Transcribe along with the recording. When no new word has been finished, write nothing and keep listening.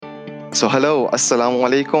So, hello, Assalamu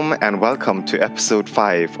alaikum, and welcome to episode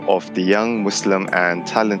 5 of the Young Muslim and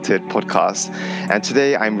Talented podcast. And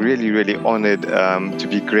today I'm really honored to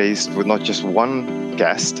be graced with not just one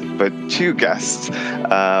guest, but two guests.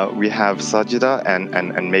 We have Sajedah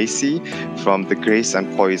and Maisie from the Grace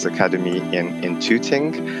and Poise Academy in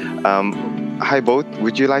Tooting. Hi, both.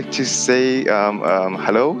 Would you like to say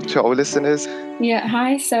hello to our listeners? Yeah,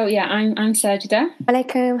 hi. So, I'm Sajedah.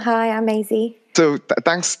 Alaikum. Hi, I'm Maisie. So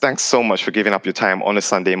thanks so much for giving up your time on a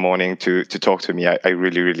Sunday morning to talk to me. I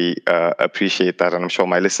really appreciate that, and I'm sure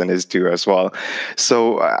my listeners do as well.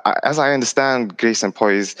 So as I understand, Grace and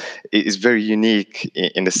Poise is very unique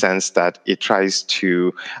in the sense that it tries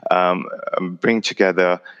to bring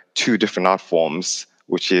together two different art forms,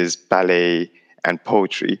 which is ballet and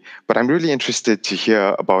poetry. But I'm really interested to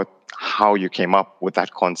hear about how you came up with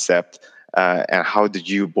that concept and how did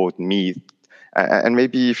you both meet. And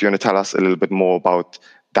maybe if you want to tell us a little bit more about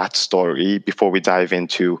that story before we dive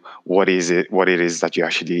into what it is that you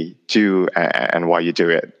actually do and why you do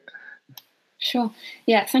it. Sure.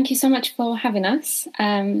 Yeah, thank you so much for having us.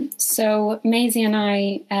 So Maisie and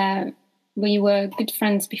I, we were good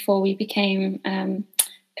friends before we became kind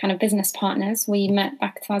of business partners. We met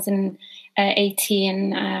back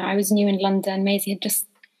 2018. I was new in London. Maisie had just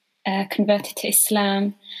converted to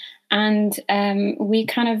Islam. And we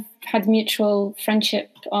kind of had mutual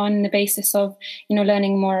friendship on the basis of,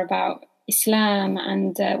 learning more about Islam.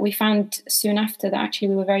 And we found soon after that actually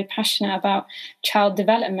we were very passionate about child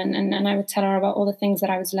development. And I would tell her about all the things that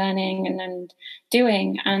I was learning and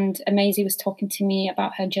doing. And Maisie was talking to me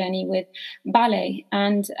about her journey with ballet.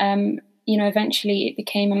 And, eventually it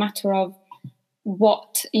became a matter of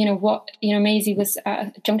what Maisie was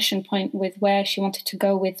at a junction point with where she wanted to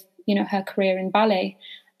go with, her career in ballet.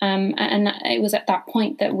 And it was at that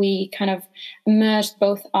point that we kind of merged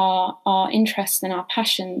both our interests and our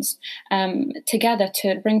passions together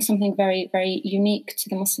to bring something very, very unique to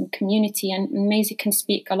the Muslim community. And Maisie can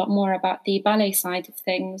speak a lot more about the ballet side of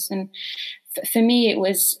things. And for me,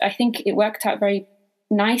 I think it worked out very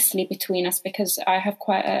nicely between us because I have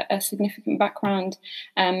quite a significant background,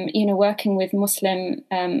 working with Muslim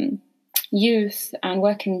youth and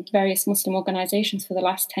work in various Muslim organizations for the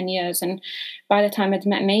last 10 years. And by the time I'd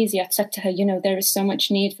met Maisie, I'd said to her, there is so much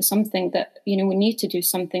need for something that, we need to do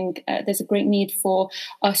something. There's a great need for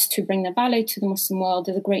us to bring the ballet to the Muslim world.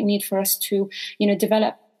 There's a great need for us to,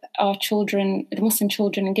 develop our children, the Muslim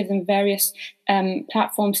children, and give them various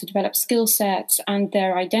platforms to develop skill sets and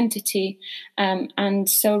their identity. And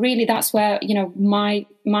so really that's where,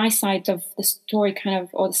 my side of the story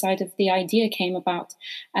or the side of the idea came about.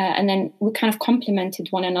 And then we kind of complemented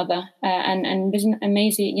one another. And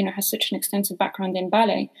Maisie, has such an extensive background in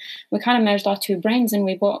ballet. We kind of merged our two brains and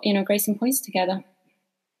we brought, Grace and Poise together.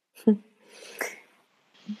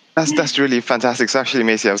 That's really fantastic. So actually,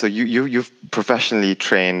 Maisie, so you've professionally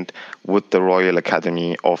trained with the Royal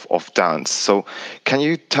Academy of Dance. So can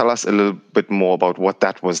you tell us a little bit more about what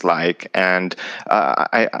that was like? And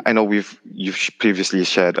I know you've previously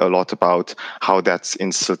shared a lot about how that's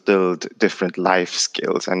instilled different life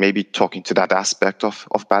skills, and maybe talking to that aspect of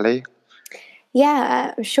ballet.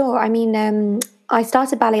 Yeah, sure. I mean, I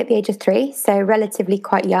started ballet at the age of 3, so relatively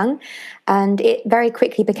quite young. And it very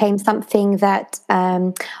quickly became something that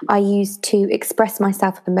I used to express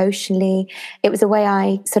myself emotionally. It was a way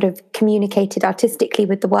I sort of communicated artistically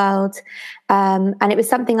with the world. And it was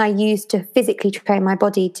something I used to physically train my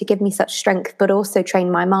body to give me such strength, but also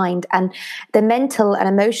train my mind. And the mental and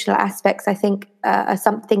emotional aspects, I think, are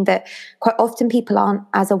something that quite often people aren't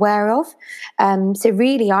as aware of. So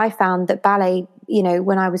really, I found that ballet,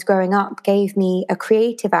 when I was growing up, gave me a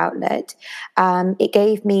creative outlet. It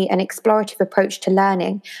gave me an explorative approach to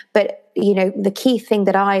learning. But, the key thing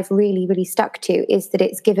that I've really stuck to is that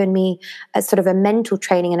it's given me a sort of a mental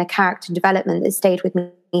training and a character development that stayed with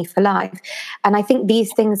me for life. And I think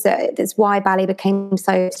these things, that's why ballet became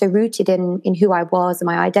so rooted in who I was and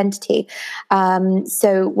my identity.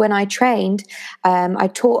 So when I trained, I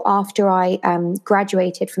taught after I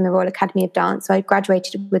graduated from the Royal Academy of Dance. So I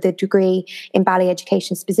graduated with a degree in ballet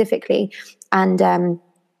education specifically. And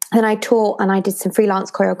then I taught and I did some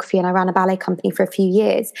freelance choreography and I ran a ballet company for a few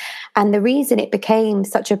years. And the reason it became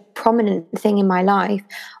such a prominent thing in my life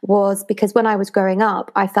was because when I was growing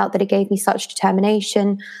up, I felt that it gave me such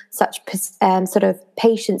determination, such sort of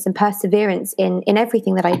patience and perseverance in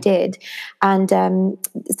everything that I did, and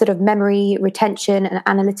sort of memory retention and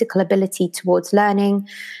analytical ability towards learning.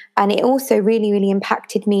 And it also really, really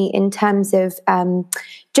impacted me in terms of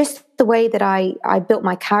just the way that I built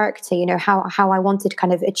my character, how I wanted to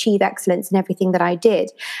kind of achieve excellence in everything that I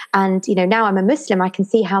did. And, now I'm a Muslim, I can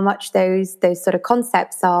see how much those sort of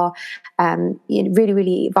concepts are really,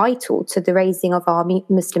 really vital to the raising of our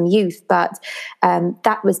Muslim youth. But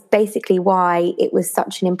that was basically why it was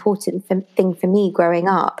such an important thing for me growing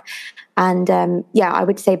up. And I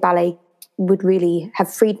would say ballet would really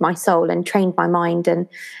have freed my soul and trained my mind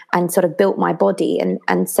and sort of built my body.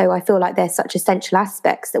 And so I feel like they're such essential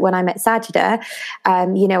aspects that when I met Sajedah,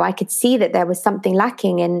 I could see that there was something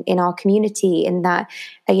lacking in our community, in that,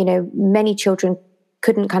 many children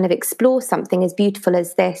couldn't kind of explore something as beautiful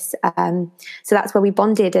as this. So that's where we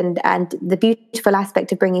bonded. And the beautiful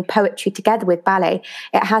aspect of bringing poetry together with ballet,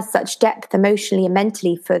 it has such depth emotionally and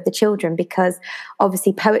mentally for the children, because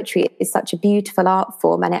obviously poetry is such a beautiful art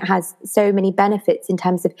form, and it has so many benefits in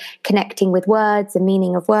terms of connecting with words and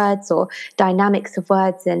meaning of words or dynamics of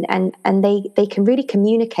words. And they can really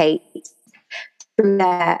communicate through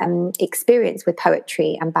their experience with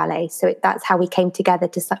poetry and ballet. So that's how we came together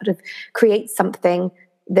to sort of create something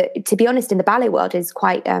that, to be honest, in the ballet world is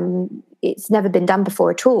quite, it's never been done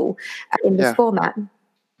before at all in this format.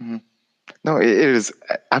 Mm-hmm. No, it is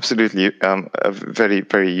absolutely very,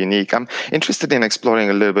 very unique. I'm interested in exploring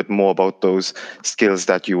a little bit more about those skills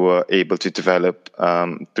that you were able to develop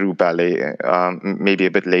through ballet, maybe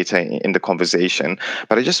a bit later in the conversation.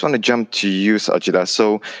 But I just want to jump to you, Sajedah.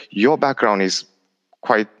 So your background is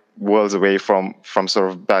quite worlds away from sort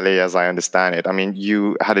of ballet, as I understand it. I mean,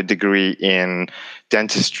 you had a degree in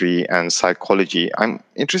dentistry and psychology. I'm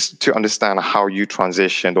interested to understand how you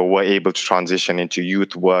transitioned or were able to transition into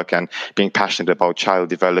youth work and being passionate about child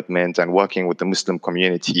development and working with the Muslim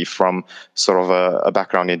community from sort of a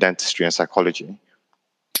background in dentistry and psychology.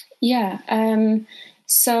 Yeah.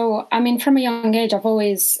 So, I mean, from a young age, I've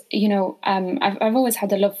always, I've always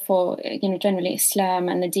had a love for, generally Islam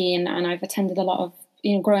and the Deen, and I've attended a lot of,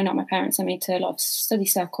 growing up, my parents sent me to a lot of study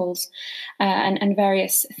circles and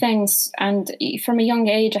various things. And from a young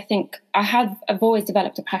age, I think I've always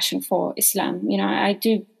developed a passion for Islam. I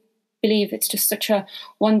do believe it's just such a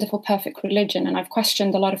wonderful, perfect religion. And I've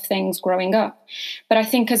questioned a lot of things growing up. But I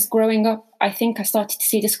think as growing up, I started to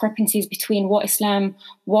see discrepancies between what Islam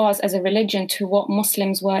was as a religion to what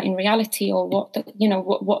Muslims were in reality, or what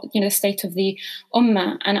the state of the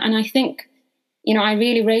ummah. And I think, I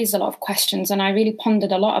really raised a lot of questions, and I really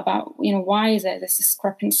pondered a lot about, why is there this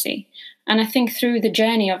discrepancy? And I think through the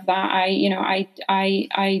journey of that, I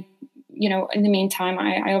in the meantime,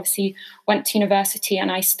 I obviously went to university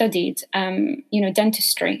and I studied,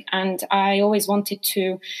 dentistry, and I always wanted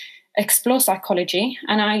to explore psychology.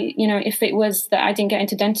 And if it was that I didn't get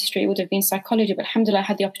into dentistry, it would have been psychology. But alhamdulillah, I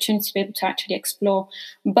had the opportunity to be able to actually explore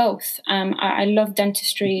both. I love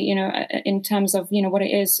dentistry, in terms of, what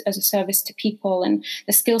it is as a service to people and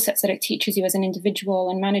the skill sets that it teaches you as an individual,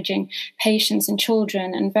 and managing patients and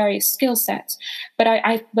children and various skill sets.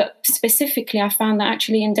 But specifically, I found that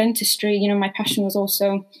actually in dentistry, my passion was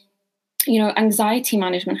also, anxiety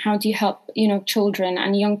management. How do you help, children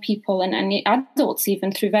and young people and adults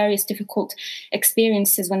even through various difficult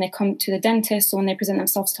experiences when they come to the dentist, or when they present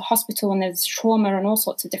themselves to hospital, when there's trauma and all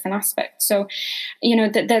sorts of different aspects. So,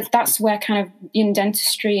 that's where kind of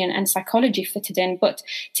dentistry and psychology fitted in. But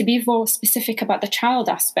to be more specific about the child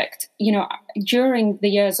aspect, during the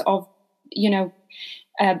years of,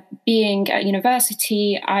 being at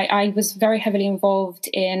university, I was very heavily involved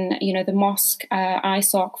in, the mosque,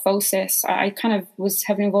 ISOC, FOSIS. I kind of was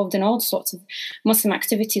heavily involved in all sorts of Muslim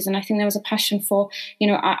activities. And I think there was a passion for,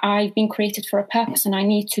 I've been created for a purpose and I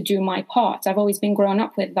need to do my part. I've always been grown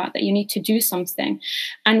up with that you need to do something.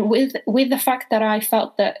 And with the fact that I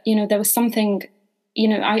felt that, there was something,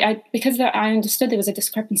 because I understood there was a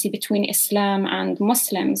discrepancy between Islam and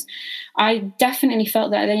Muslims, I definitely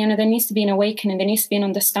felt that, there needs to be an awakening, there needs to be an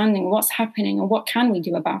understanding of what's happening and what can we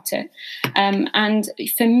do about it. And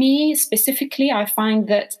for me specifically, I find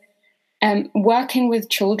that working with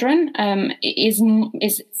children is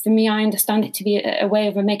for me, I understand it to be a way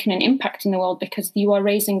of making an impact in the world, because you are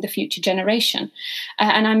raising the future generation.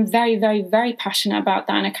 And I'm very, very, very passionate about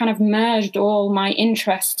that. And I kind of merged all my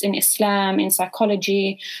interests in Islam, in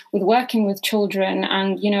psychology, with working with children.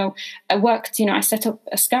 And, I set up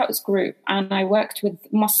a scouts group, and I worked with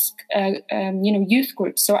mosque, youth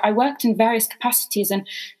groups. So I worked in various capacities. And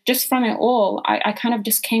just from it all, I kind of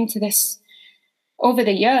just came to this over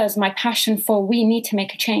the years, my passion for we need to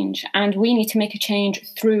make a change, and we need to make a change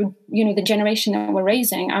through, the generation that we're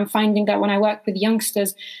raising. I'm finding that when I work with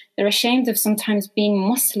youngsters, they're ashamed of sometimes being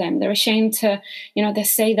Muslim. They're ashamed to, they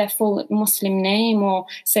say their full Muslim name or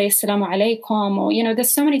say Assalamu alaikum, or,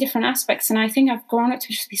 there's so many different aspects. And I think I've grown up to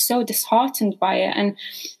just be so disheartened by it.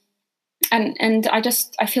 And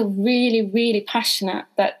I feel really, really passionate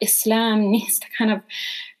that Islam needs to kind of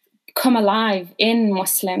come alive in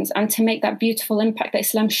Muslims, and to make that beautiful impact that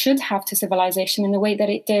Islam should have to civilization in the way that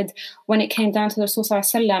it did when it came down to the Rasul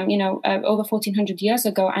Sallallahu Alaihi Wasallam, over 1400 years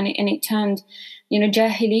ago, and it turned,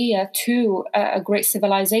 Jahiliyyah to a great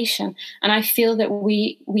civilization. And I feel that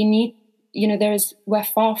we need, we're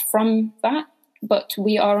far from that, but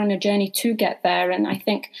we are on a journey to get there. And I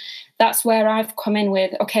think that's where I've come in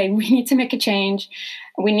with, okay, we need to make a change.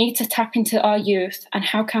 We need to tap into our youth, and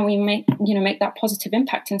how can we make that positive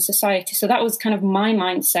impact in society? So that was kind of my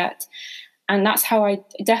mindset. And that's how I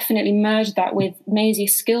definitely merged that with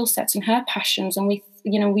Maisie's skill sets and her passions. And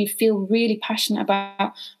we feel really passionate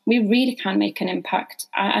about, we really can make an impact.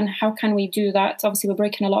 And how can we do that? Obviously, we're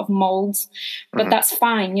breaking a lot of molds, but that's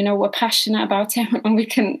fine. We're passionate about it, and we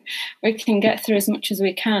can get through as much as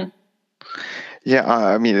we can. Yeah,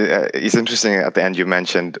 I mean, it's interesting at the end you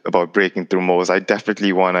mentioned about breaking through molds. I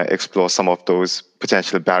definitely want to explore some of those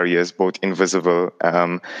potential barriers, both invisible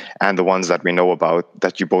and the ones that we know about,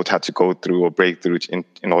 that you both had to go through or break through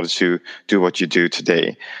in order to do what you do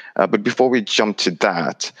today. But before we jump to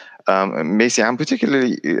that, Maisie, I'm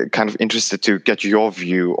particularly kind of interested to get your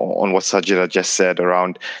view on what Sajedah just said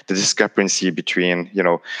around the discrepancy between,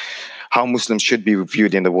 how Muslims should be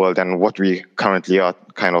viewed in the world and what we currently are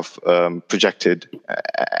kind of projected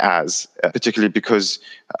as, particularly because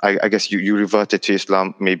I guess you reverted to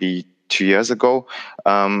Islam maybe 2 years ago.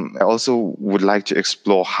 I also would like to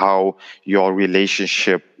explore how your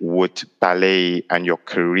relationship with ballet and your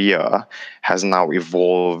career has now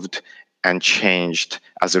evolved and changed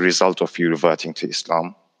as a result of you reverting to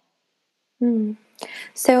Islam.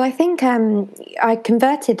 So I think I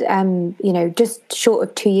converted, just short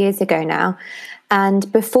of 2 years ago now.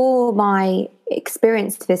 And before my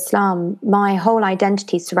experience of Islam, my whole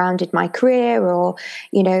identity surrounded my career or,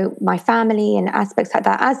 my family and aspects like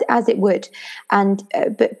that, as it would. And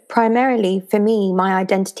but primarily for me, my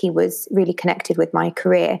identity was really connected with my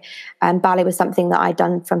career. And ballet was something that I'd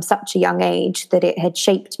done from such a young age that it had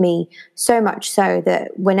shaped me so much so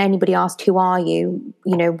that when anybody asked, who are you?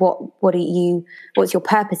 What are you? What's your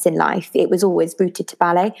purpose in life? It was always rooted to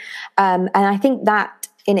ballet. And I think that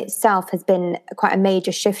in itself has been quite a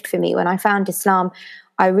major shift for me. When I found Islam,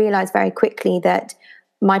 I realized very quickly that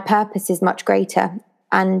my purpose is much greater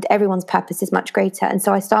and everyone's purpose is much greater. And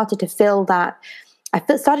so I started to feel that.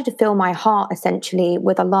 started to fill my heart essentially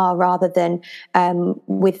with Allah rather than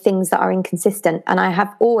with things that are inconsistent. And I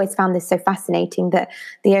have always found this so fascinating that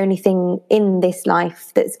the only thing in this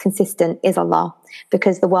life that's consistent is Allah,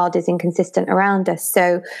 because the world is inconsistent around us.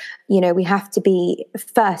 So, we have to be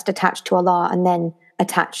first attached to Allah and then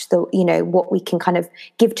attach what we can kind of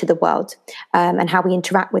give to the world and how we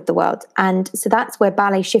interact with the world. And so that's where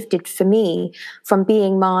ballet shifted for me from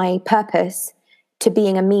being my purpose to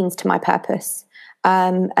being a means to my purpose.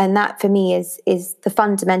 And that for me is the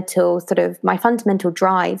fundamental my fundamental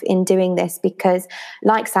drive in doing this, because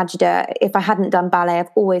like Sajedah, if I hadn't done ballet, I've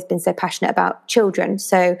always been so passionate about children.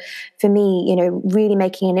 So for me, really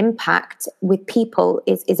making an impact with people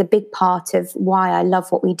is a big part of why I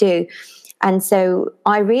love what we do. And so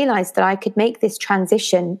I realized that I could make this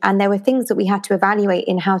transition, and there were things that we had to evaluate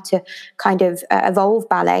in how to kind of evolve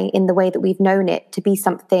ballet in the way that we've known it to be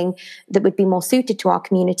something that would be more suited to our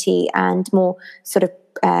community and more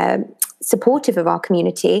supportive of our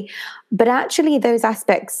community. But actually those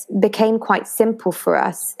aspects became quite simple for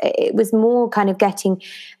us. It was more kind of getting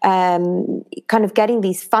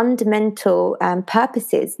these fundamental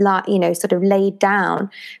purposes laid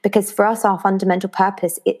down, because for us our fundamental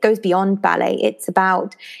purpose, it goes beyond ballet. It's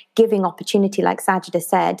about giving opportunity, like Sajedah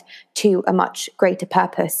said, to a much greater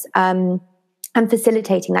purpose. And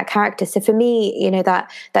facilitating that character. So for me,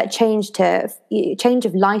 that change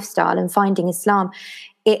of lifestyle and finding Islam,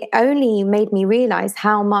 it only made me realize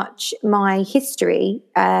how much my history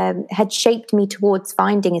had shaped me towards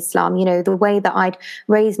finding Islam. The way that I'd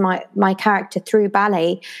raised my character through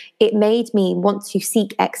ballet, it made me want to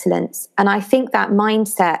seek excellence. And I think that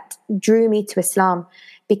mindset drew me to Islam,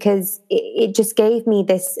 because it just gave me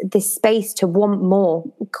this space to want more,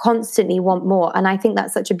 constantly want more. And I think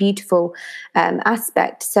that's such a beautiful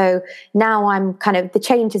aspect. So now the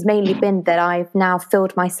change has mainly been that I've now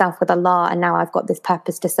filled myself with Allah, and now I've got this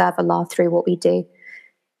purpose to serve Allah through what we do.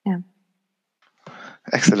 Yeah.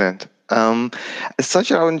 Excellent.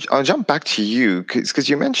 Sajedah, I'll jump back to you because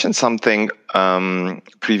you mentioned something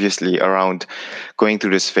previously around going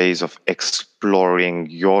through this phase of exploring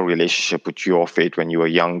your relationship with your faith when you were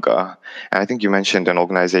younger. And I think you mentioned an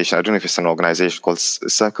organization. I don't know if it's an organization called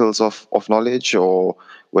Circles of Knowledge, or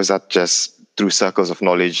was that just through Circles of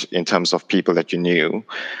Knowledge in terms of people that you knew?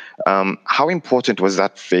 How important was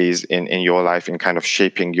that phase in your life in kind of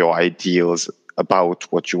shaping your ideals about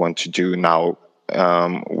what you want to do now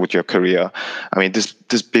with your career? I mean,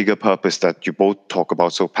 this bigger purpose that you both talk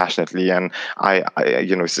about so passionately, and I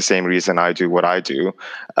it's the same reason I do what I do.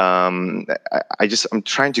 I'm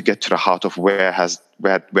trying to get to the heart of where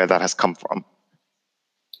that has come from.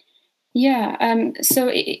 Yeah, so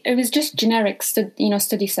it was just generic,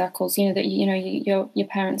 study circles. That your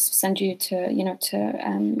parents send you to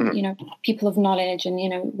people of knowledge,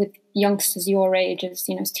 and with youngsters your age, as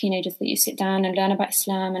teenagers, that you sit down and learn about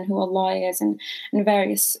Islam and who are lawyers and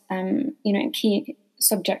various key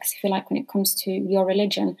subjects, if you like, when it comes to your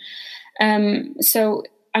religion. So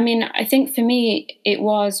I mean, I think for me it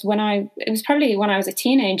was probably when I was a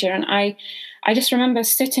teenager, and I just remember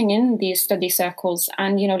sitting in these study circles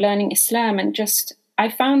and, learning Islam, and I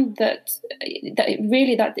found that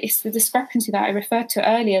it's the discrepancy that I referred to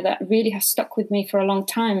earlier that really has stuck with me for a long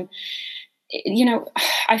time.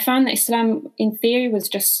 I found that Islam in theory was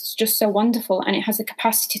just so wonderful, and it has the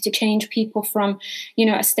capacity to change people from,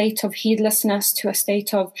 a state of heedlessness to a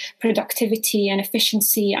state of productivity and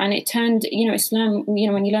efficiency. And it turned, Islam,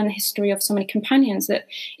 when you learn the history of so many companions, that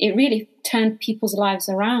it really turned people's lives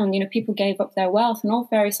around. People gave up their wealth and all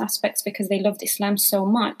various aspects because they loved Islam so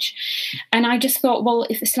much. And I just thought, well,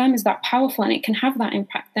 if Islam is that powerful and it can have that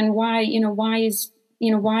impact, then why is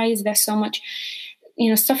there so much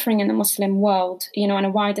suffering in the Muslim world, on a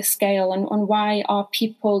wider scale, and why are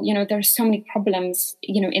people, there are so many problems,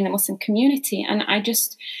 in the Muslim community. And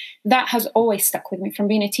that has always stuck with me from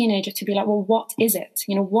being a teenager, to be like, well, what is it?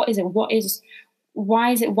 What is it?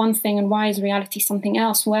 Why is it one thing and why is reality something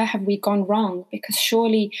else? Where have we gone wrong? Because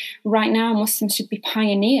surely right now Muslims should be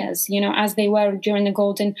pioneers, as they were during the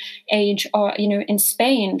Golden Age, or, in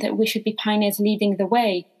Spain, that we should be pioneers leading the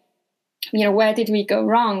way. Where did we go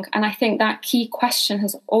wrong? And I think that key question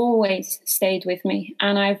has always stayed with me,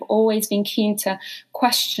 and I've always been keen to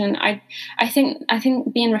question. I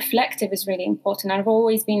think being reflective is really important. I've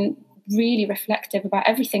always been really reflective about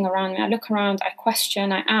everything around me. I look around, I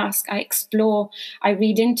question, I ask, I explore, I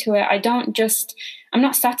read into it. I'm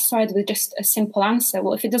not satisfied with just a simple answer.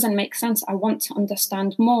 Well, if it doesn't make sense, I want to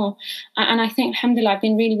understand more. And I think, alhamdulillah, I've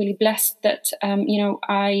been really, really blessed that,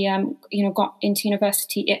 I got into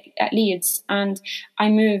university at Leeds, and I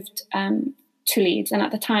moved to Leeds. And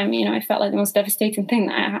at the time, I felt like the most devastating thing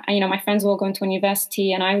that my friends were all going to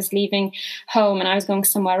university and I was leaving home and I was going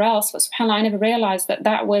somewhere else. But subhanAllah, I never realized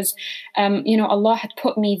that was, Allah had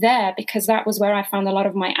put me there, because that was where I found a lot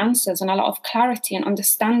of my answers and a lot of clarity and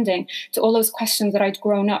understanding to all those questions that I'd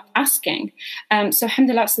grown up asking. So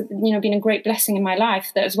alhamdulillah, it's, been a great blessing in my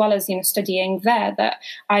life that, as well as, studying there, that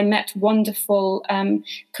I met wonderful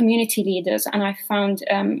community leaders, and I found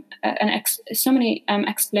so many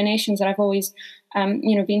explanations that I've always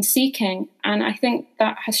been seeking. And I think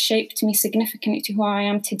that has shaped me significantly to who I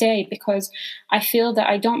am today, because I feel that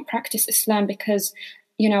I don't practice Islam because,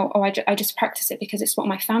 I just practice it because it's what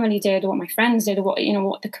my family did, or what my friends did, or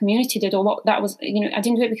what the community did, or what that was, I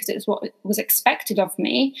didn't do it because it was what was expected of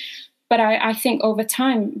me. But I think over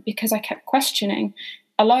time, because I kept questioning,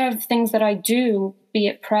 a lot of things that I do, be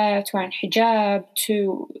it prayer, to wearing hijab,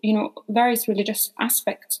 to, various religious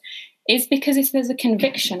aspects, is because there's a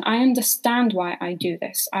conviction. I understand why I do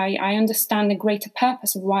this. I understand the greater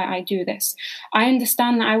purpose of why I do this. I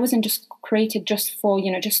understand that I wasn't just created just for,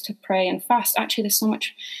 just to pray and fast. Actually, there's so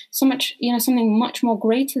much, something much more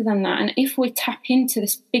greater than that. And if we tap into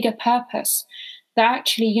this bigger purpose, that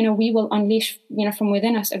actually, we will unleash, from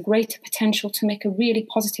within us a greater potential to make a really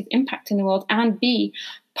positive impact in the world and be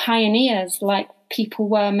pioneers like people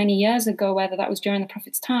were many years ago, whether that was during the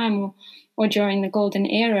Prophet's time or during the golden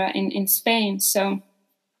era in Spain. So,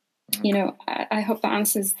 I hope that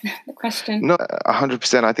answers the question. No,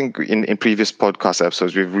 100%. I think in previous podcast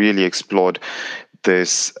episodes, we've really explored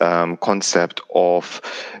this concept of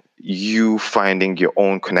you finding your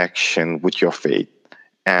own connection with your faith.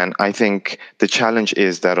 And I think the challenge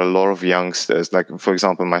is that a lot of youngsters, like, for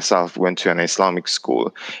example, myself, went to an Islamic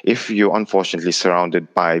school. If you're unfortunately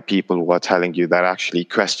surrounded by people who are telling you that actually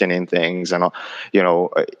questioning things and,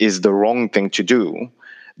 is the wrong thing to do,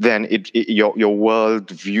 then your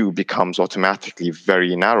world view becomes automatically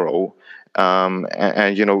very narrow. And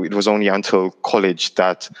it was only until college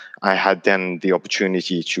that I had then the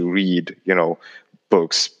opportunity to read,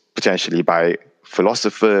 books potentially by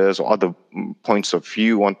philosophers or other points of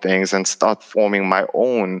view on things, and start forming my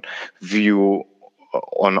own view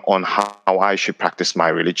on how I should practice my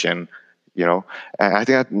religion. And I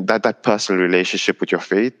think that personal relationship with your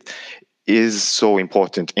faith is so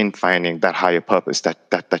important in finding that higher purpose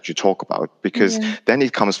that you talk about, because then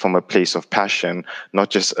it comes from a place of passion,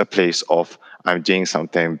 not just a place of I'm doing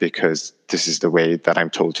something because this is the way that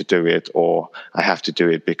I'm told to do it, or I have to do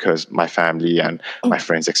it because my family and my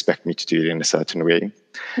friends expect me to do it in a certain way.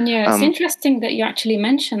 Yeah, it's interesting that you actually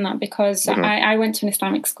mentioned that, because I went to an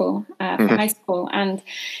Islamic school for high school, and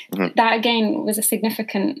that again was a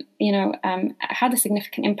significant, had a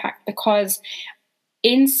significant impact, because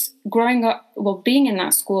in growing up, being in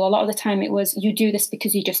that school, a lot of the time it was, you do this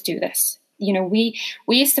because you just do this. We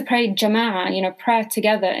used to pray jama'ah, prayer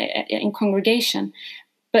together in congregation,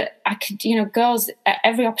 but I could, girls at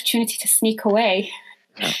every opportunity to sneak away,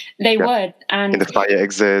 they would, and in the fire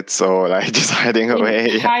exits, or like just hiding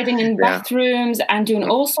away, hiding in bathrooms and doing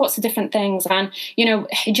all sorts of different things. And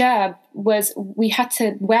hijab was, we had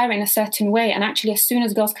to wear it in a certain way, and actually as soon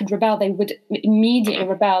as girls could rebel, they would immediately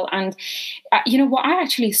rebel. And what I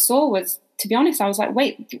actually saw was, to be honest, I was like,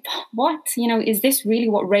 wait, what? Is this really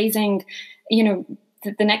what raising the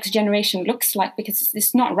next generation looks like? Because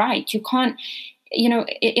it's not right. You can't, in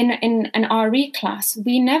an RE class,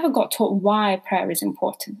 we never got taught why prayer is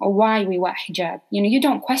important or why we wear hijab. You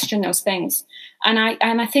don't question those things. And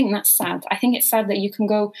I think that's sad. I think it's sad that you can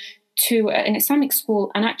go to an Islamic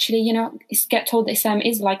school and actually, get told that Islam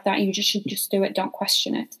is like that. You should just do it. Don't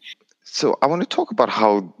question it. So I want to talk about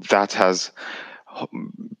how that has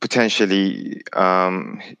potentially,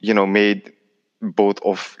 made both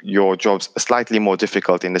of your jobs slightly more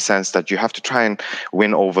difficult, in the sense that you have to try and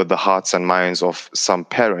win over the hearts and minds of some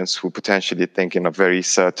parents who potentially think in a very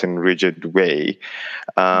certain rigid way,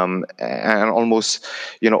 and almost,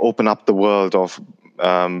 open up the world of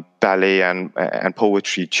ballet and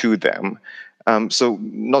poetry to them. So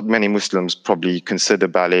not many Muslims probably consider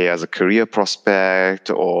ballet as a career prospect,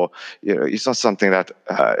 or it's not something that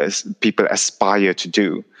people aspire to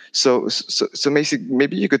do. So Maisie,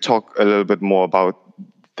 maybe you could talk a little bit more about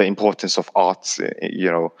the importance of arts,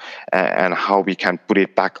 and how we can put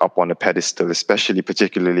it back up on a pedestal,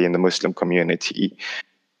 particularly in the Muslim community.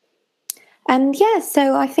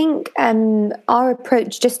 So I think our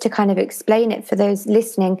approach, just to kind of explain it for those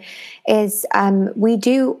listening, is we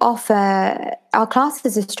do offer, our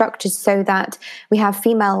classes are structured so that we have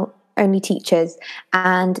female-only teachers,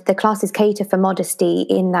 and the classes cater for modesty,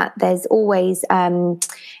 in that there's always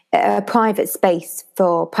a private space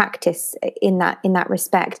for practice in that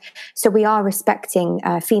respect. So we are respecting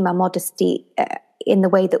female modesty in the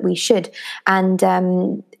way that we should. And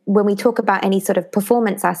when we talk about any sort of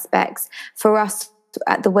performance aspects, for us,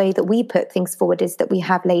 the way that we put things forward is that we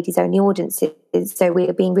have ladies-only audiences. So we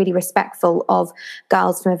are being really respectful of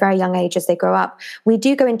girls from a very young age as they grow up. We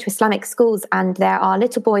do go into Islamic schools, and there are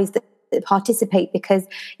little boys that participate, because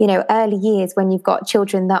early years, when you've got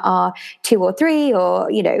children that are 2 or 3 or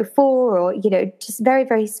 4, or just very,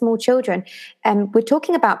 very small children, we're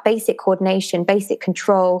talking about basic coordination, basic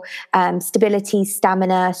control, stability,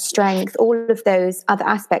 stamina, strength, all of those other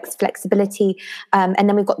aspects, flexibility, and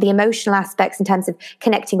then we've got the emotional aspects in terms of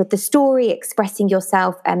connecting with the story, expressing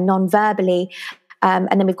yourself non-verbally. And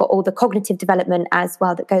then we've got all the cognitive development as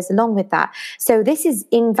well that goes along with that. So this is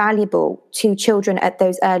invaluable to children at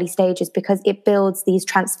those early stages, because it builds these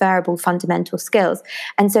transferable fundamental skills.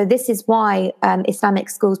 And so this is why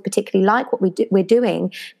Islamic schools particularly like what we're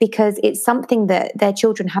doing, because it's something that their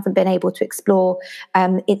children haven't been able to explore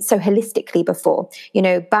it so holistically before.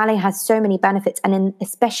 Ballet has so many benefits, and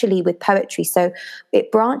especially with poetry. So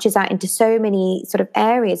it branches out into so many sort of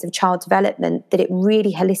areas of child development that it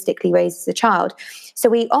really holistically raises the child. So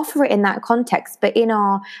we offer it in that context, but in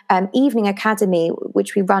our evening academy,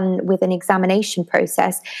 which we run with an examination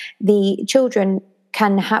process, the children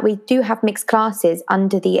we do have mixed classes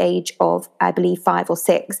under the age of, I believe, 5 or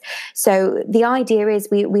 6. So the idea is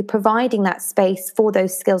we're providing that space for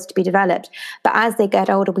those skills to be developed. But as they get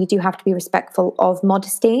older, we do have to be respectful of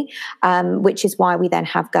modesty, which is why we then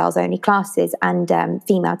have girls only classes and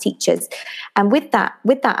female teachers. And with that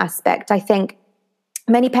aspect, I think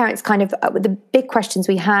many parents kind of, the big questions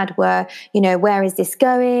we had were, where is this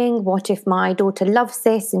going? What if my daughter loves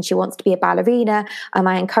this and she wants to be a ballerina? Am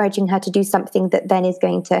I encouraging her to do something that then is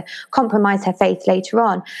going to compromise her faith later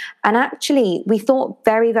on? And actually, we thought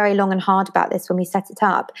very, very long and hard about this when we set it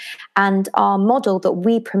up. And our model that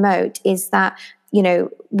we promote is that,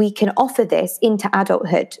 we can offer this into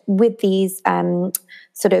adulthood with these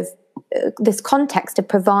sort of this context of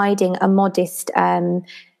providing a modest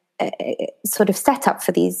sort of set up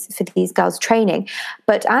for these girls training.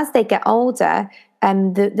 But as they get older,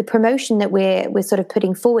 the promotion that we're sort of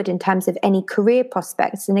putting forward in terms of any career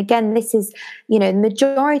prospects, and again, this is, the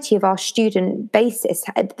majority of our student basis,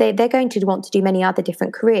 they're going to want to do many other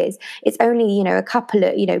different careers. It's only, a couple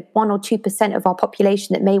of, 1 or 2% of our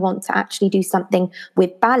population that may want to actually do something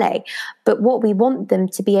with ballet. But what we want them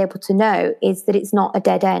to be able to know is that it's not a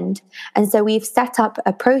dead end. And so we've set up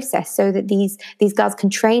a process so that these girls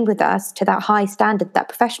can train with us to that high standard, that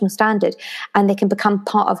professional standard, and they can become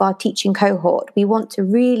part of our teaching cohort. We want to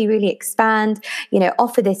really, really expand,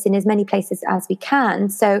 offer this in as many places as we can.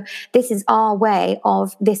 So this is our way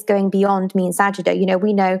of this going beyond me and Sajedah.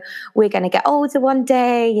 We know we're going to get older one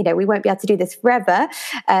day. We won't be able to do this forever.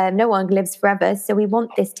 No one lives forever. So we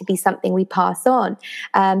want this to be something we pass on.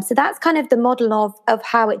 So that's kind of the model of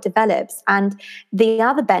how it develops. And the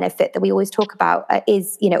other benefit that we always talk about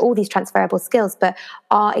is, all these transferable skills, but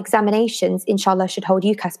our examinations, inshallah, should hold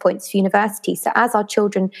UCAS points for university. So as our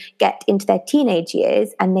children get into their teenage years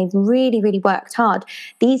and they've really, really worked hard,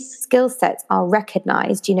 these skill sets are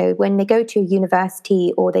recognized. When they go to a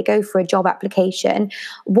university or they go for a job application,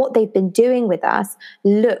 what they've been doing with us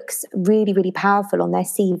looks really, really powerful on their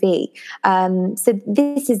CV. So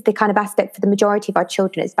this is the kind of aspect for the majority of our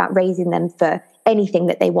children. It's about raising them for anything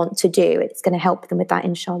that they want to do. It's going to help them with that,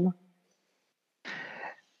 inshallah.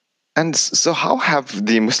 And so how have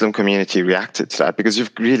the Muslim community reacted to that? Because you've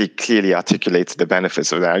really clearly articulated the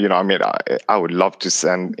benefits of that. I would love to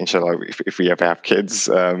send, inshallah, if we ever have kids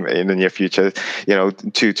in the near future,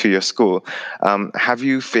 to your school. Have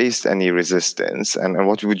you faced any resistance? And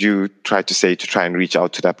what would you try to say to try and reach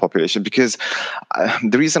out to that population? Because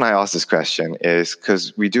the reason I ask this question is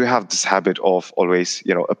because we do have this habit of always,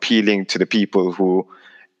 appealing to the people who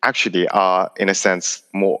actually are, in a sense,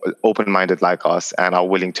 more open-minded like us and are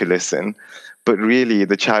willing to listen. But really,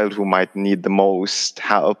 the child who might need the most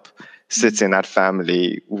help sits in that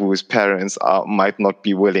family whose parents might not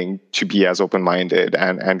be willing to be as open-minded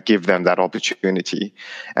and give them that opportunity.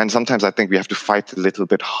 And sometimes I think we have to fight a little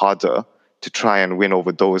bit harder to try and win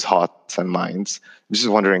over those hearts and minds. I'm just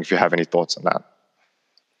wondering if you have any thoughts on that.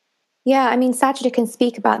 Yeah, Sajedah can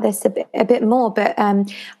speak about this a bit more, but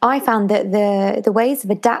I found that the ways of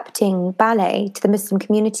adapting ballet to the Muslim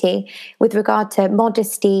community with regard to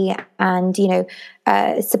modesty and,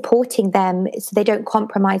 supporting them so they don't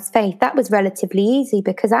compromise faith, that was relatively easy,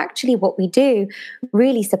 because actually what we do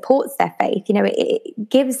really supports their faith. It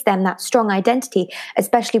gives them that strong identity,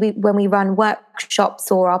 especially when we run workshops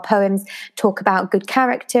or our poems talk about good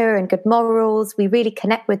character and good morals. We really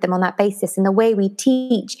connect with them on that basis. And the way we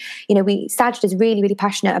teach, Sajedah is really, really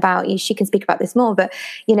passionate about, she can speak about this more, but,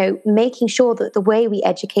 making sure that the way we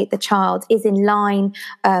educate the child is in line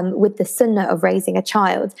with the sunnah of raising a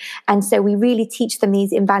child. And so we really teach them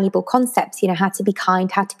these invaluable concepts, how to be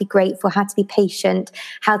kind, how to be grateful, how to be patient,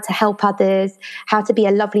 how to help others, how to be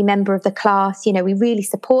a lovely member of the class. We really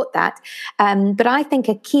support that. But I think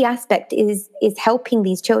a key aspect is helping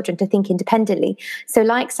these children to think independently. So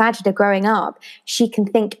like Sajedah growing up, she can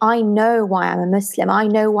think, I know why I'm a Muslim. I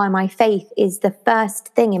know why my faith is the first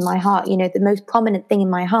thing in my heart, the most prominent thing in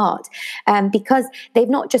my heart, because they've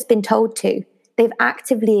not just been told to. They've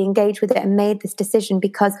actively engaged with it and made this decision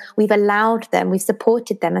because we've allowed them, we've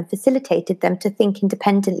supported them and facilitated them to think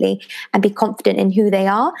independently and be confident in who they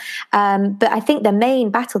are. But I think the main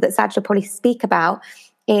battle that Sajedah will probably speak about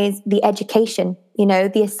is the education,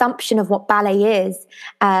 the assumption of what ballet is,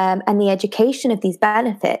 and the education of these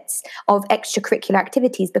benefits of extracurricular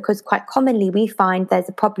activities, because quite commonly we find there's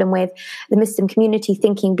a problem with the Muslim community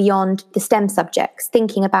thinking beyond the STEM subjects,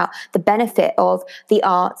 thinking about the benefit of the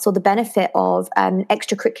arts or the benefit of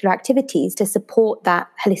extracurricular activities to support that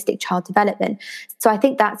holistic child development. So I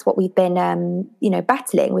think that's what we've been,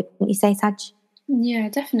 battling. Wouldn't you say, Saj? Yeah,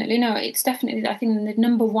 definitely. No, it's definitely, I think the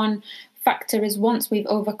number one factor is, once we've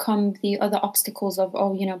overcome the other obstacles of,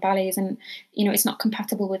 ballet isn't, it's not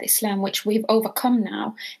compatible with Islam, which we've overcome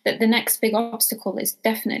now, that the next big obstacle is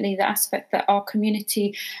definitely the aspect that our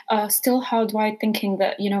community are still hardwired thinking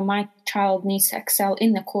that, my child needs to excel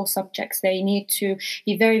in the core subjects. They need to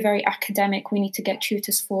be very, very academic. We need to get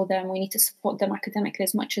tutors for them. We need to support them academically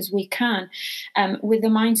as much as we can, with the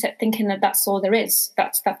mindset thinking that that's all there is.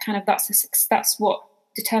 That's what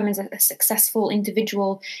determines a successful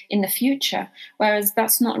individual in the future, whereas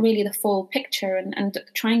that's not really the full picture. And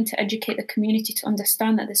trying to educate the community to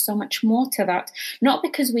understand that there's so much more to that, not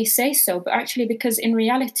because we say so, but actually because in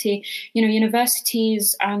reality,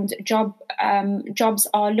 universities and jobs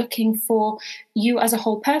are looking for you as a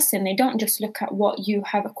whole person. They don't just look at what you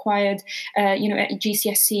have acquired, at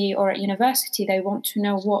GCSE or at university. They want to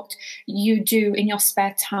know what you do in your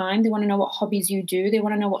spare time. They want to know what hobbies you do. They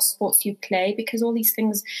want to know what sports you play, because all these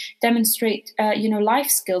things demonstrate, life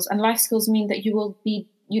skills. And life skills mean that you will be,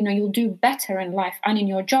 you'll do better in life and in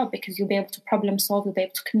your job, because you'll be able to problem solve, you'll be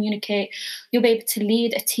able to communicate, you'll be able to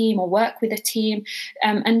lead a team or work with a team.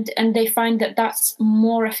 And they find that that's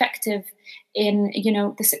more effective in,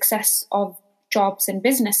 the success of jobs and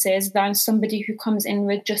businesses than somebody who comes in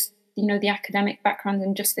with just, the academic background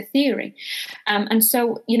and just the theory. And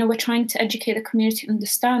so, we're trying to educate the community to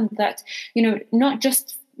understand that, not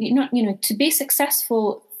just, to be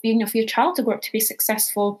successful, for your child to grow up to be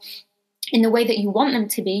successful in the way that you want them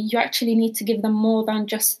to be, you actually need to give them more than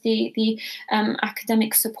just the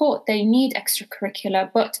academic support. They need extracurricular,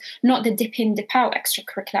 but not the dip in, dip out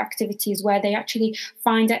extracurricular activities, where they actually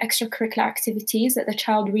find extracurricular activities that the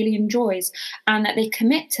child really enjoys and that they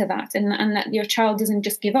commit to that, and that your child doesn't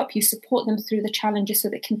just give up. You support them through the challenges so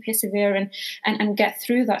they can persevere and get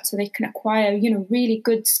through that, so they can acquire, really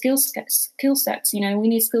good skill sets. We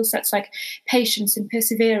need skill sets like patience and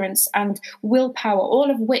perseverance and willpower, all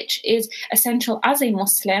of which is essential as a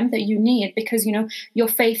Muslim that you need, because your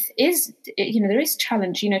faith is, there is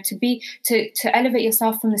challenge. To elevate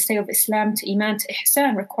yourself from the state of Islam to Iman to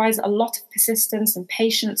Ihsan requires a lot of persistence and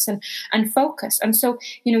patience and focus. And so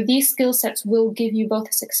these skill sets will give you both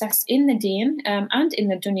a success in the deen and in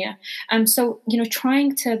the dunya. And so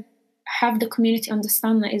trying to have the community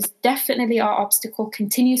understand that is definitely our obstacle,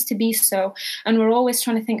 continues to be so. And we're always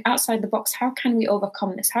trying to think outside the box. How can we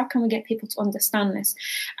overcome this? How can we get people to understand this?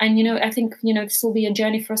 And, I think, this will be a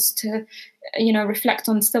journey for us to, reflect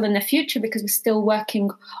on still in the future, because we're still working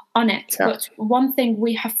on it. Yeah. But one thing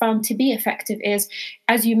we have found to be effective is,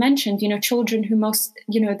 as you mentioned, children who most,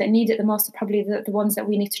 that need it the most are probably the ones that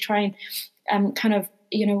we need to try and kind of,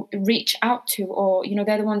 reach out to, or,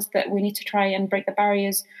 they're the ones that we need to try and break the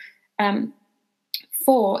barriers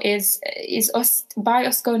for. Is us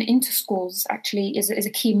going into schools actually is a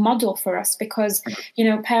key model for us, because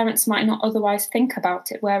parents might not otherwise think about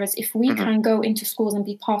it, whereas if we can go into schools and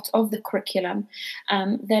be part of the curriculum,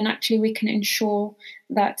 then actually we can ensure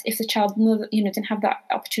that if the child didn't have that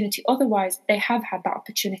opportunity otherwise, they have had that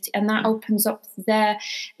opportunity, and that opens up their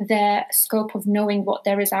scope of knowing what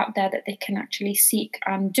there is out there that they can actually seek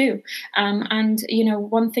and do. And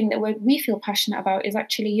one thing that we feel passionate about is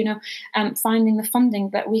actually finding the funding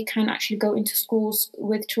that we can actually go into schools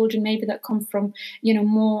with children maybe that come from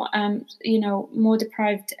more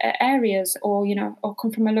deprived areas, or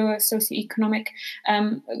come from a lower socioeconomic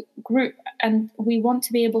group, and we want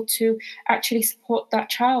to be able to actually support that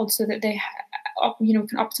child so that they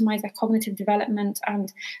can optimize their cognitive development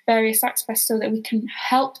and various aspects, so that we can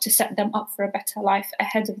help to set them up for a better life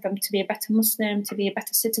ahead of them, to be a better Muslim, to be a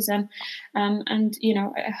better citizen, and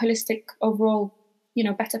a holistic overall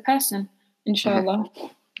better person, inshallah.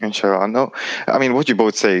 Inshallah. No, I mean, what you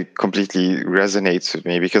both say completely resonates with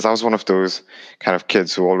me, because I was one of those kind of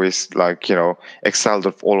kids who always excelled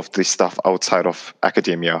at all of this stuff outside of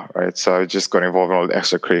academia, right? So I just got involved in all the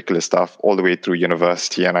extracurricular stuff all the way through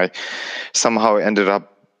university, and I somehow ended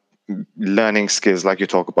up learning skills like you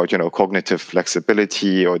talk about, cognitive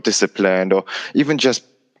flexibility or discipline, or even just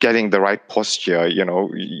getting the right posture.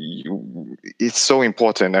 It's so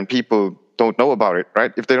important, and people don't know about it,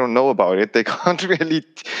 right? If they don't know about it, they can't really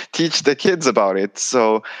teach the kids about it.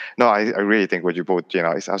 So no, I really think what you both,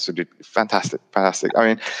 is absolutely fantastic. I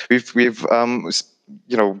mean, we've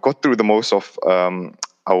got through the most of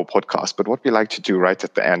our podcast, but what we like to do right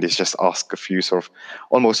at the end is just ask a few sort of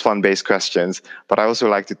almost fun-based questions, but I also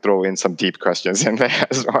like to throw in some deep questions in there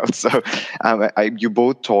as well. So you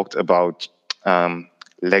both talked about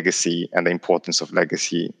legacy and the importance of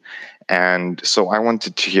legacy, and so I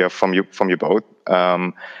wanted to hear from you both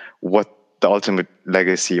what the ultimate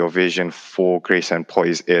legacy or vision for Grace and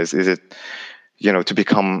Poise is. Is it to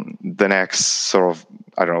become the next sort of,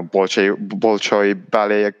 I don't know, Bolshoi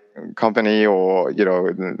ballet company, or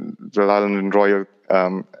the London Royal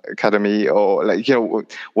Academy, or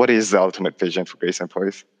what is the ultimate vision for Grace and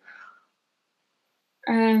Poise?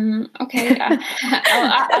 Okay,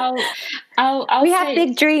 I'll we have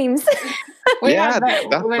big dreams.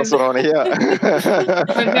 That's what I want to hear.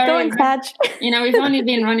 Don't touch. We've only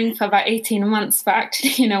been running for about 18 months, but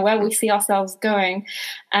actually, where we see ourselves going.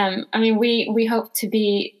 I mean, we hope to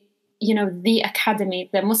be the academy,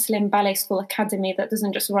 the Muslim Ballet School Academy that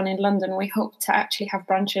doesn't just run in London. We hope to actually have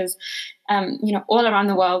branches, all around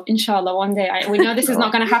the world, inshallah, one day. We know this is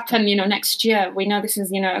not going to happen, next year. We know this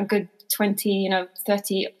is, a good 20,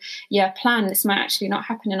 30-year plan. This might actually not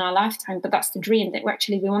happen in our lifetime, but that's the dream, that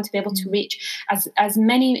we want to be able to reach as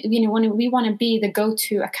many, we want to be the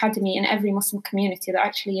go-to academy in every Muslim community, that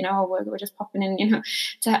actually, we're just popping in,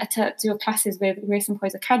 to do classes with Grace and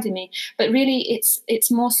Poise Academy. But really,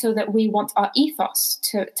 it's more so that we want our ethos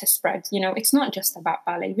to spread. It's not just about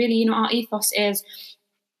ballet. Really, our ethos is,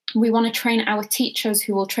 we want to train our teachers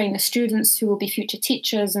who will train the students who will be future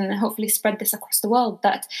teachers, and hopefully spread this across the world,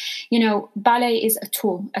 that, ballet is a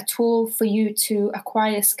tool for you to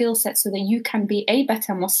acquire skill sets so that you can be a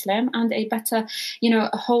better Muslim and a better,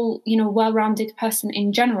 a whole, well-rounded person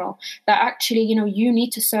in general, that actually, you need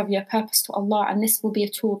to serve your purpose to Allah, and this will be a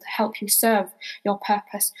tool to help you serve your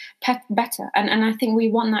purpose better. And I think we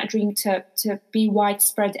want that dream to be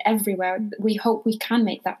widespread everywhere. We hope we can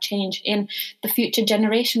make that change in the future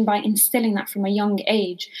generation by instilling that from a young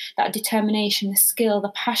age, that determination, the skill, the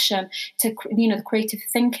passion, to the creative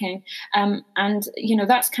thinking, and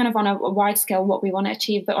that's kind of on a wide scale what we want to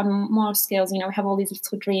achieve. But on more scales, we have all these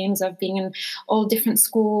little dreams of being in all different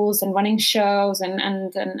schools and running shows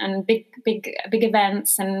and big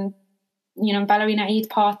events, and ballerina Eid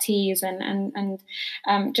parties, and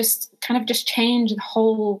just change the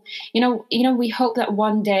whole. We hope that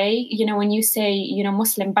one day, when you say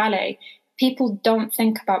Muslim ballet, people don't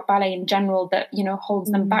think about ballet in general, that holds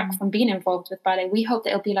them back from being involved with ballet. We hope that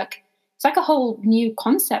it'll be like, it's like a whole new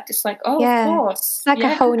concept. It's like, of course, it's like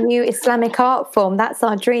a whole new Islamic art form. That's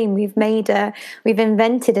our dream. We've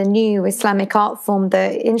invented a new Islamic art form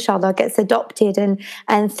that, inshallah, gets adopted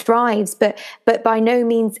and thrives, but by no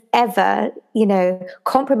means ever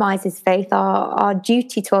compromises faith. Our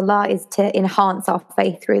duty to Allah is to enhance our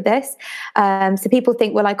faith through this. So people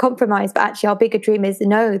think, well, I compromise, but actually our bigger dream is,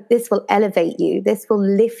 no, this will elevate you, this will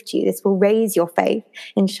lift you, this will raise your faith,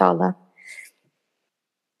 inshallah.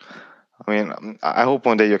 I mean, I hope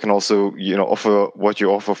one day you can also, offer what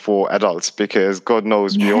you offer for adults, because God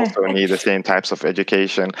knows we also need the same types of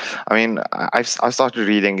education. I mean, I've started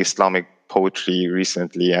reading Islamic poetry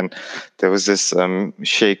recently, and there was this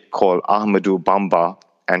sheikh called Ahmadou Bamba,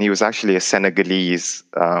 and he was actually a Senegalese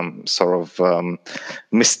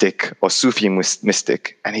mystic or Sufi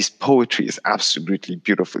mystic, and his poetry is absolutely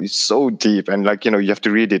beautiful. It's so deep, and you have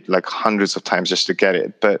to read it like hundreds of times just to get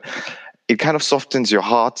it, but it kind of softens your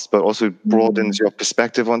heart, but also broadens your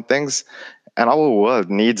perspective on things. And our world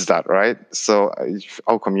needs that, right? So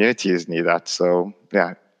our communities need that. So,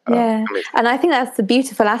 yeah. And I think that's the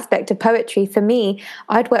beautiful aspect of poetry. For me,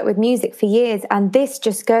 I'd worked with music for years, and this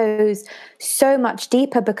just goes so much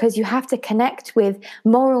deeper, because you have to connect with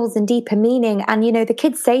morals and deeper meaning. And the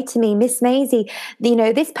kids say to me, Miss Maisie,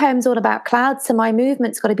 this poem's all about clouds, so my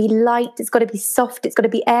movement's got to be light, it's got to be soft, it's got to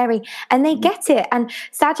be airy, and they get it. And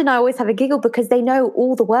Saj and I always have a giggle, because they know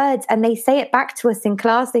all the words and they say it back to us in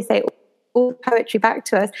class. They say all poetry back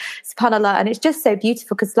to us, subhanallah, and it's just so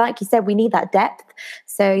beautiful, because like you said, we need that depth.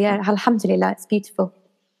 So alhamdulillah, it's beautiful.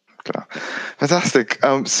 Fantastic.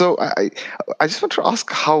 So I just want to ask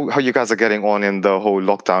how you guys are getting on in the whole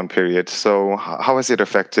lockdown period. So how has it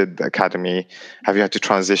affected the academy? Have you had to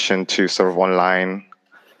transition to sort of online?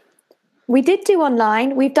 We did do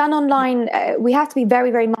online. We've done online. We have to be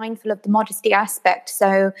very, very mindful of the modesty aspect.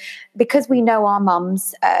 So because we know our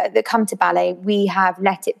mums that come to ballet, we have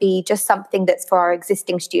let it be just something that's for our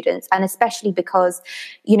existing students. And especially because,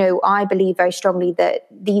 I believe very strongly that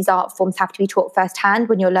these art forms have to be taught firsthand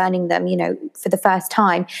when you're learning them, for the first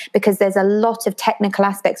time, because there's a lot of technical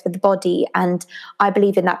aspects with the body. And I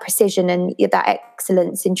believe in that precision and that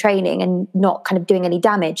excellence in training and not kind of doing any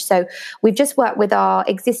damage. So we've just worked with our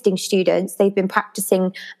existing students. They've been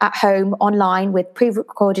practicing at home online with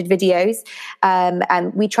pre-recorded videos,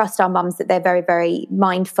 and we trust our mums that they're very, very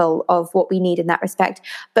mindful of what we need in that respect.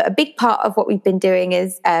 But a big part of what we've been doing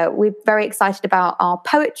is we're very excited about our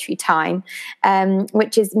poetry time,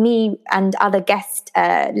 which is me and other guest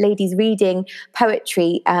ladies reading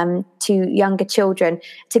poetry to younger children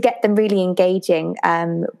to get them really engaging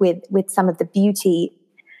with some of the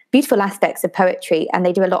beautiful aspects of poetry. And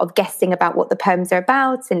they do a lot of guessing about what the poems are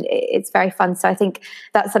about, and it's very fun. So I think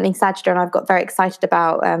that's something Sajedah and I've got very excited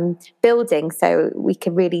about building, so we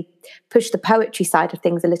can really push the poetry side of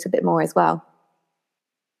things a little bit more as well.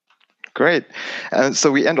 Great.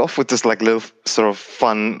 So we end off with this little sort of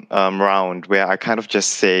fun round where I kind of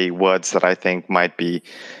just say words that I think might be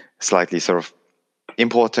slightly sort of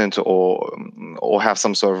important or have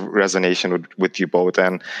some sort of resonation with you both.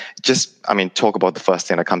 And just, I mean, talk about the first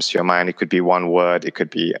thing that comes to your mind. It could be one word, it could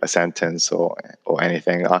be a sentence or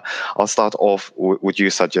anything. I'll start off with you,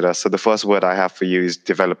 Sajedah. So the first word I have for you is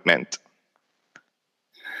development.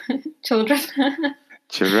 Children.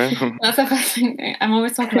 Children. That's the first thing. I'm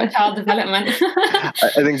always talking about child development.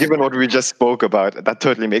 I think given what we just spoke about, that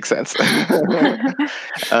totally makes sense.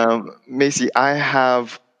 Maisie, I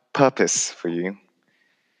have purpose for you.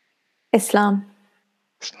 Islam.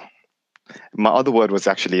 My other word was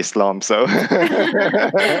actually Islam, so then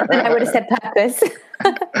I would have said purpose.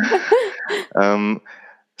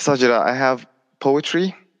 Sajedah, I have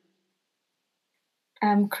poetry.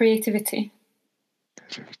 Creativity.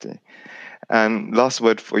 And last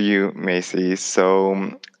word for you, Maisie.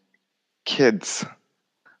 So, kids.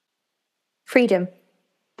 Freedom.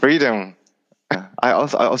 Freedom. I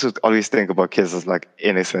also always think about kids as like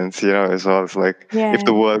innocence, as well. It's like if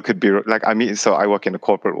the world could be like, I mean, so I work in the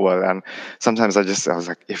corporate world, and sometimes I was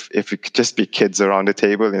like, if we could just be kids around the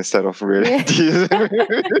table instead of really,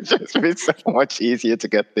 it'd just be so much easier to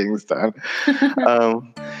get things done.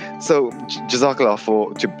 So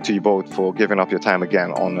Jazakallah to you both for giving up your time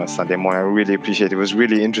again on a Sunday morning. I really appreciate it. It was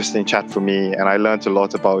really interesting chat for me, and I learned a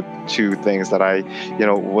lot about two things that I,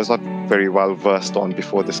 was not very well versed on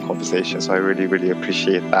before this conversation. So I really, really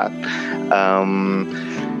appreciate that.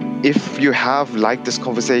 If you have liked this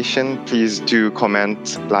conversation, please do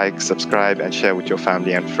comment, like, subscribe, and share with your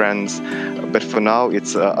family and friends. But for now,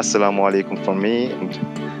 it's Assalamu alaikum from me.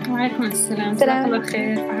 Wa alaikum assalam. Jazakallah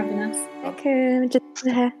khair for having us.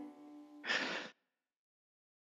 Okay.